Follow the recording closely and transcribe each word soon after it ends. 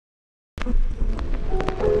So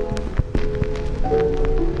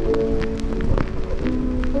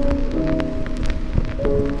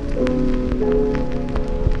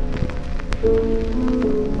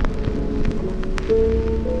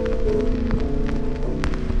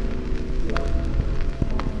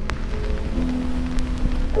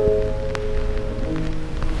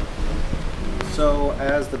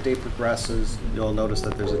as the day progresses, you'll notice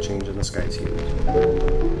that there's a change in the sky's hue.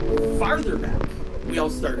 Farther back, we all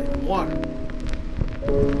started in water.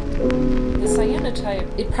 The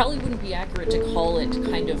cyanotype, it probably wouldn't be accurate to call it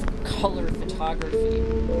kind of color photography.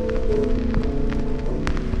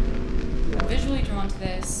 I'm visually drawn to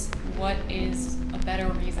this. What is a better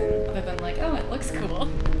reason other than like, oh, it looks cool?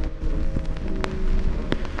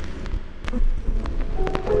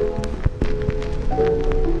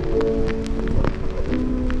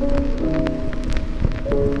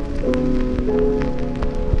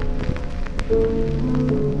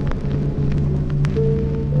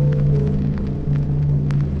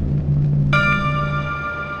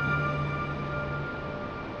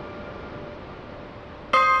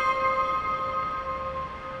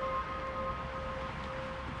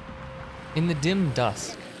 In the dim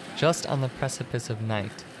dusk, just on the precipice of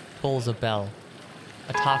night, tolls a bell,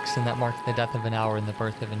 a tocsin that marked the death of an hour and the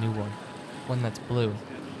birth of a new one that's blue.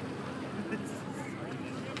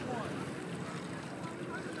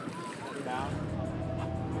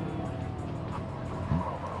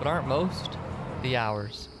 But aren't most the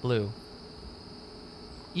hours blue?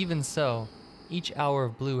 Even so, each hour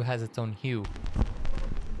of blue has its own hue.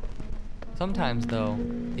 Sometimes, though,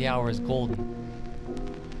 the hour is golden.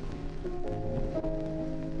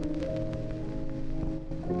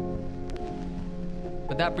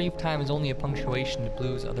 But that brief time is only a punctuation to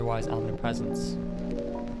blue's otherwise omnipresence.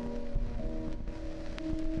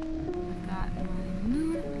 I've got my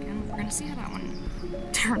moon. Again, we're gonna see how that one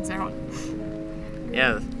turns out.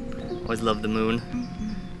 Yeah, always loved the moon.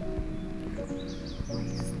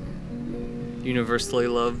 Universally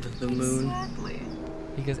loved the moon. Exactly.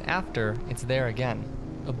 Because after, it's there again.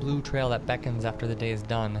 A blue trail that beckons after the day is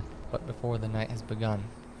done, but before the night has begun.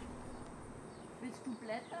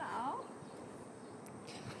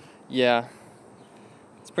 Yeah,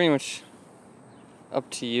 it's pretty much up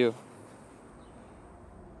to you.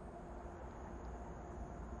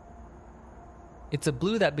 It's a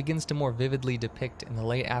blue that begins to more vividly depict in the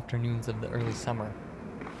late afternoons of the early summer.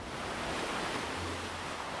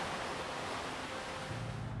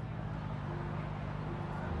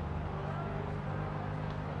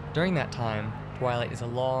 During that time, twilight is a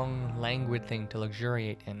long, languid thing to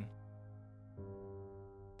luxuriate in.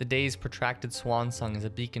 The day's protracted swan song is a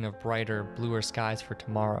beacon of brighter, bluer skies for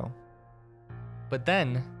tomorrow. But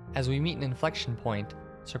then, as we meet an inflection point,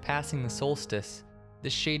 surpassing the solstice,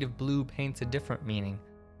 this shade of blue paints a different meaning.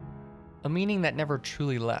 A meaning that never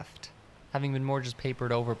truly left, having been more just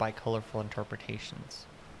papered over by colorful interpretations.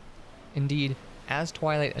 Indeed, as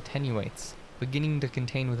twilight attenuates, beginning to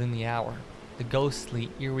contain within the hour, the ghostly,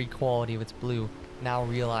 eerie quality of its blue now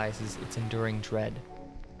realizes its enduring dread.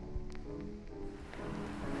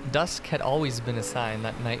 Dusk had always been a sign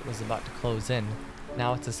that night was about to close in.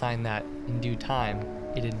 Now it's a sign that, in due time,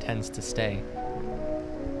 it intends to stay.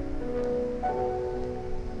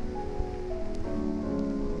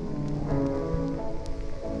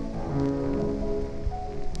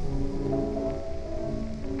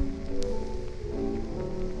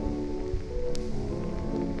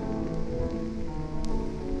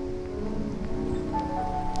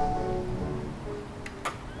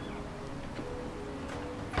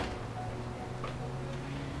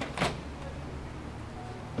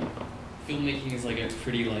 Filmmaking is like a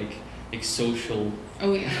pretty like social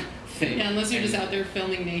Oh yeah. thing. Yeah, unless you're just out there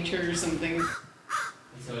filming nature or something.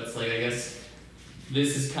 So it's like, I guess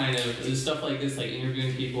this is kind of stuff like this, like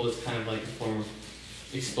interviewing people is kind of like a form of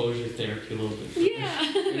exposure therapy a little bit.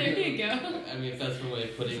 Yeah, there you go. I mean, if that's one way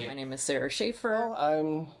of putting it. My name is Sarah Schaefer.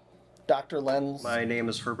 I'm Dr. Lenz. My name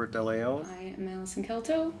is Herbert DeLeo. I am Allison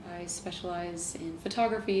Kelto. I specialize in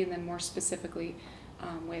photography and then more specifically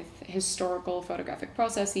with historical photographic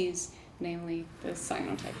processes, namely the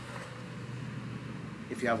cyanotype.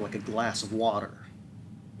 If you have like a glass of water,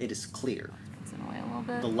 it is clear. It's in a way a little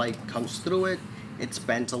bit. The light comes through it, it's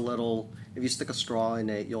bent a little. If you stick a straw in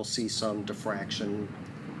it, you'll see some diffraction.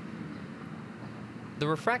 The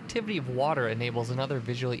refractivity of water enables another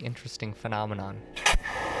visually interesting phenomenon.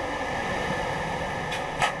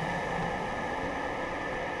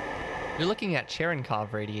 You're looking at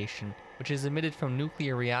Cherenkov radiation, which is emitted from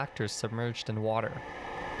nuclear reactors submerged in water.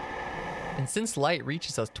 And since light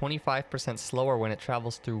reaches us 25% slower when it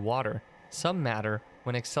travels through water, some matter,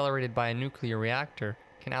 when accelerated by a nuclear reactor,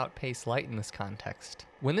 can outpace light in this context.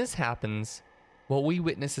 When this happens, what we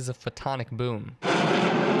witness is a photonic boom. Oh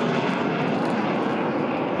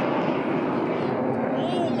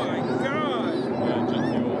my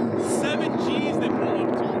god! 7 G's they pull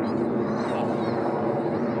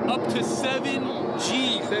up to 7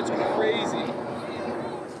 G's, that's crazy.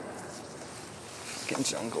 Fucking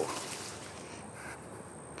jungle.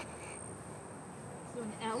 So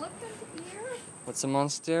an elephant ear? What's a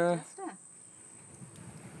monstera?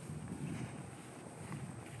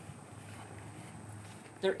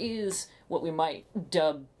 There is what we might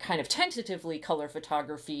dub kind of tentatively color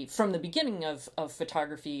photography from the beginning of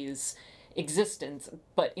photography's existence,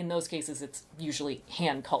 but in those cases it's usually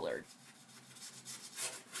hand-colored.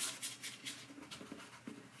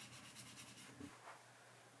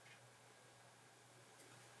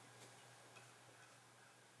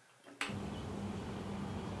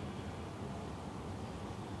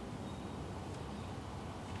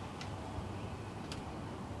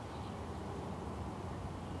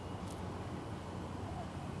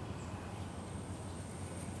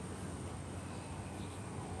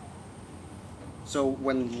 So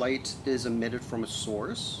when light is emitted from a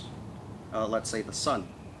source, let's say the sun,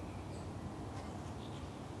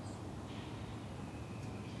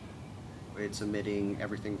 it's emitting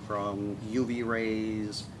everything from UV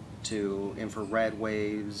rays to infrared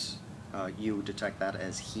waves. You detect that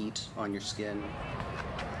as heat on your skin.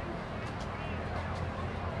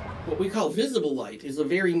 What we call visible light is a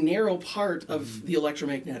very narrow part of the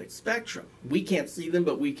electromagnetic spectrum. We can't see them,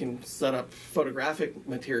 but we can set up photographic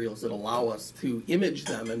materials that allow us to image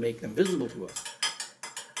them and make them visible to us.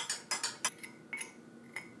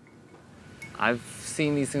 I've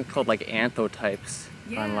seen these things called like anthotypes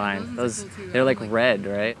online. Those, they're like red,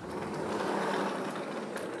 right?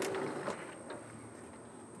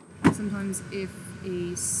 Sometimes if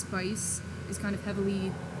a spice is kind of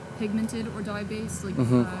heavily pigmented or dye-based, like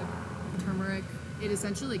turmeric, it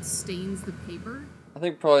essentially like stains the paper. I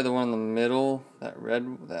think probably the one in the middle, that red,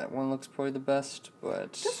 that one looks probably the best,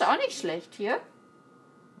 but... Das ist auch nicht schlecht hier.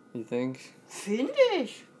 You think? Finde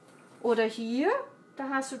ich. Oder hier, da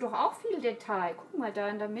hast du doch auch viel Detail. Guck mal da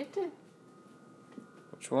in der Mitte.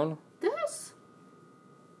 Which one? Das.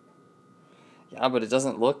 Yeah, but it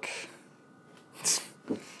doesn't look...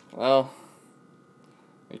 Well,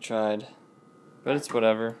 we tried. But it's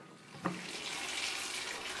whatever.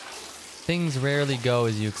 Things rarely go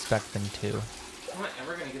as you expect them to. Am I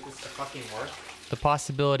ever gonna get this to fucking work? The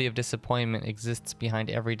possibility of disappointment exists behind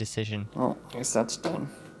every decision. Oh, I guess that's done.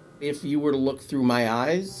 If you were to look through my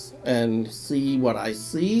eyes and see what I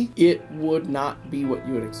see, it would not be what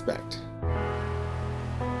you would expect.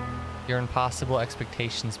 Your impossible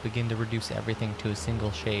expectations begin to reduce everything to a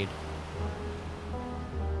single shade.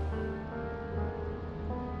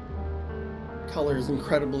 Color is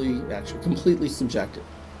incredibly, actually completely subjective.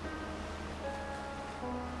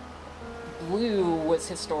 Blue was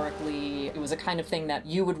historically, it was a kind of thing that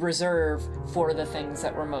you would reserve for the things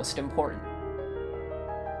that were most important.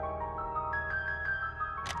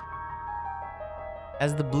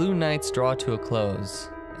 As the blue nights draw to a close,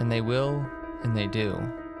 and they will, and they do,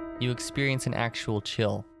 you experience an actual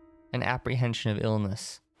chill, an apprehension of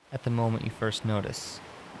illness, at the moment you first notice.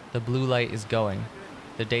 The blue light is going.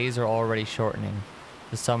 The days are already shortening.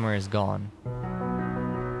 The summer is gone.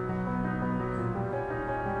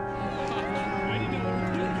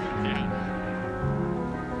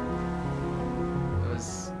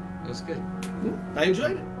 It was good. I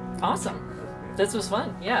enjoyed it. Awesome. This was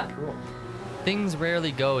fun, yeah. Cool. Things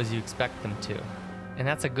rarely go as you expect them to, and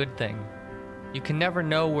that's a good thing. You can never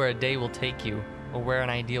know where a day will take you, or where an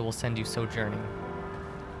idea will send you sojourning.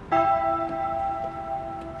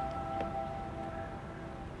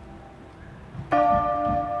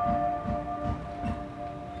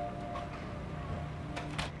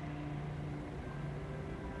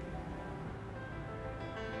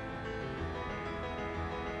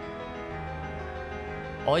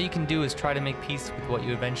 All you can do is try to make peace with what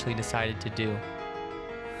you eventually decided to do.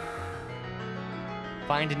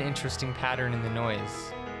 Find an interesting pattern in the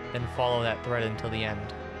noise, then follow that thread until the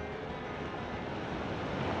end.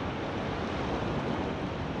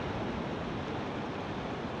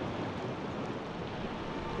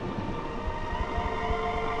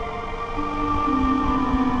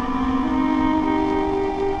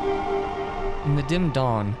 In the dim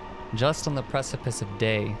dawn, just on the precipice of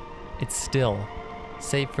day, it's still,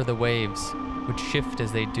 save for the waves, which shift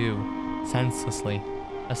as they do, senselessly,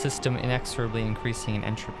 a system inexorably increasing in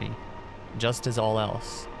entropy, just as all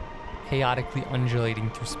else, chaotically undulating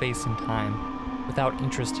through space and time, without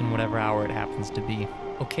interest in whatever hour it happens to be.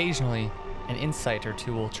 Occasionally, an insight or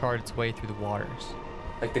two will chart its way through the waters.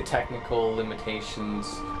 Like the technical limitations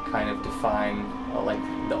kind of define like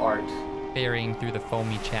the art. Varying through the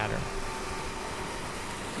foamy chatter.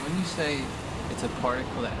 When you say it's a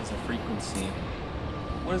particle that has a frequency,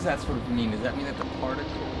 what does that sort of mean? Does that mean that the particle...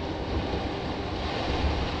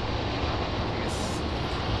 I guess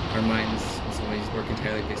our minds must always work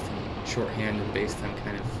entirely based on shorthand and based on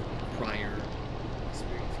kind of prior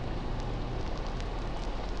experience.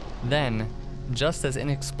 Then, just as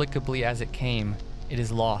inexplicably as it came, it is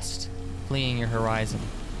lost, fleeing your horizon.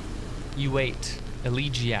 You wait,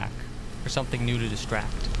 elegiac, for something new to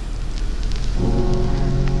distract.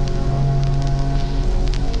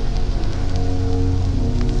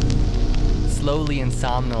 Slowly and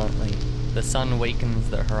somnolently, the sun wakens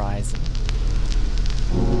the horizon.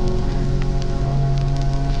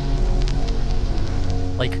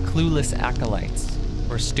 Like clueless acolytes,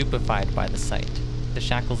 we're stupefied by the sight, the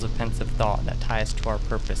shackles of pensive thought that tie us to our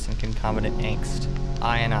purpose and concomitant angst,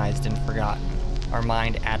 ionized and forgotten, our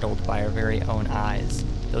mind addled by our very own eyes,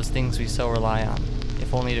 those things we so rely on,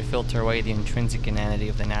 if only to filter away the intrinsic inanity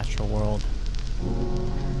of the natural world.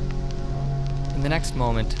 In the next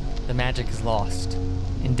moment, the magic is lost.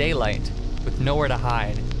 In daylight, with nowhere to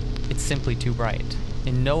hide, it's simply too bright.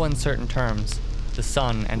 In no uncertain terms, the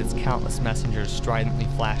sun and its countless messengers stridently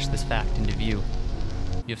flash this fact into view.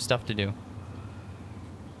 You have stuff to do.